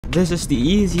This is the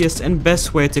easiest and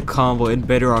best way to combo in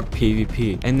Bedrock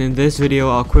PvP, and in this video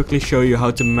I'll quickly show you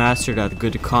how to master that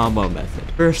good combo method.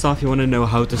 First off, you want to know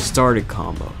how to start a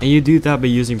combo, and you do that by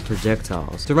using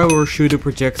projectiles. Throw or shoot a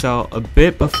projectile a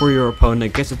bit before your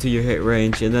opponent gets into your hit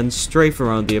range and then strafe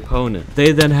around the opponent.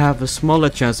 They then have a smaller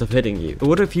chance of hitting you. But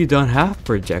what if you don't have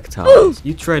projectiles?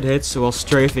 You trade hits while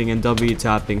strafing and W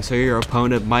tapping, so your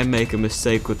opponent might make a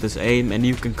mistake with his aim and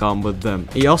you can combo them.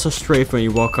 And you also strafe when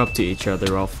you walk up to each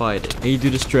other while fighting, and you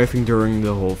do the strafing during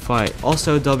the whole fight.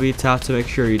 Also W tap to make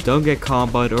sure you don't get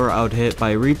comboed or out hit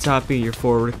by re-tapping your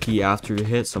forward key after you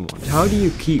hit someone. But how do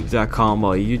you keep that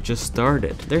combo you just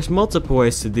started? There's multiple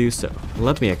ways to do so.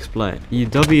 Let me explain. You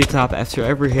W tap after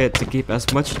every hit to keep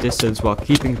as much distance while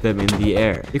keeping them in the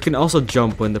air. You can also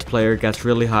jump when the player gets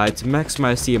really high to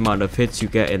maximize the amount of hits you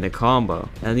get in a combo,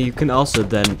 and you can also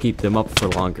then keep them up for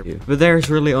longer. But there's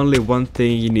really only one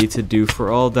thing you need to do for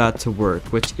all that to work,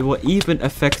 which will even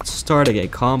affect starting a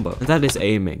combo, and that is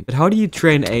aiming. But how do you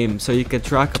train aim so you can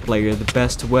track a player the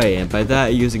best way, and by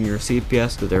that using your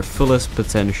CPS to their fullest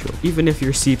potential, even if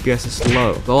your CPS is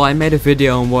low? Well, I made a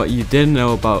video on what you didn't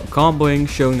know about comboing,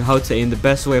 showing how to aim the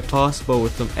best way possible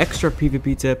with some extra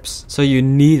PvP tips, so you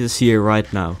need to see it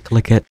right now. Click it.